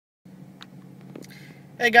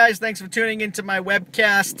Hey guys, thanks for tuning into my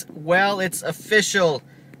webcast. Well, it's official.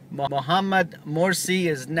 Mohamed Morsi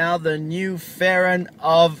is now the new Pharaoh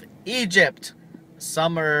of Egypt.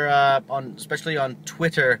 Some are, especially on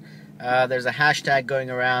Twitter, there's a hashtag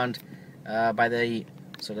going around by the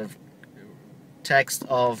sort of text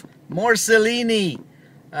of Morcellini.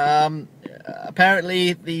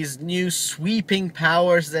 Apparently, these new sweeping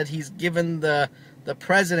powers that he's given the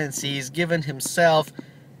presidency, he's given himself,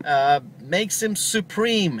 makes him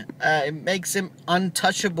supreme. It makes him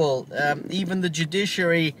untouchable. Even the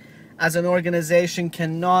judiciary as an organization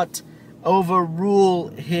cannot overrule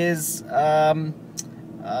his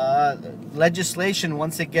legislation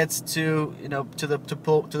once it gets to to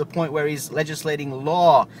the point where he's legislating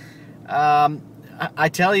law. I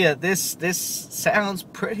tell you, this sounds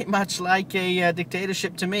pretty much like a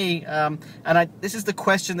dictatorship to me, this is the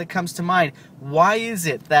question that comes to mind. Why is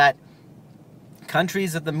it that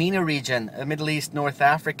countries of the MENA region, Middle East, North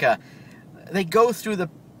Africa, they go through the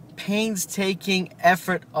painstaking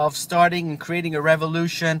effort of starting and creating a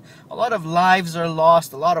revolution? A lot of lives are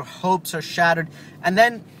lost, a lot of hopes are shattered, and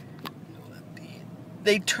then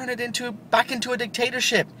they turn it back into a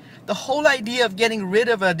dictatorship. The whole idea of getting rid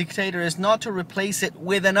of a dictator is not to replace it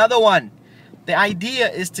with another one. The idea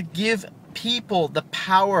is to give people the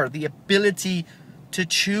power, the ability to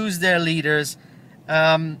choose their leaders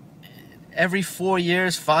every 4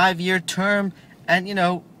 years, 5-year term, and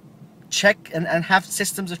check and have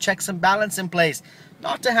systems of checks and balance in place.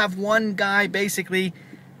 Not to have one guy basically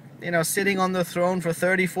sitting on the throne for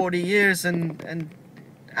 30-40 years and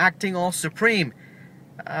acting all supreme.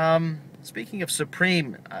 Speaking of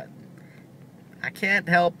supreme, I can't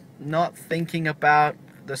help not thinking about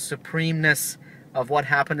the supremeness of what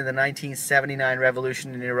happened in the 1979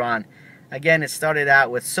 revolution in Iran. Again, it started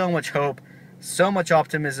out with so much hope, so much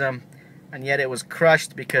optimism, and yet it was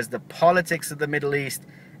crushed because the politics of the Middle East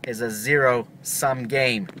is a zero-sum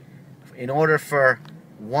game. In order for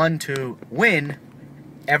one to win,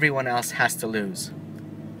 everyone else has to lose.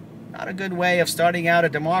 Not a good way of starting out a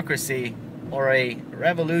democracy or a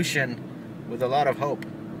revolution with a lot of hope.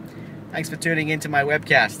 Thanks for tuning into my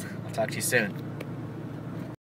webcast. I'll talk to you soon.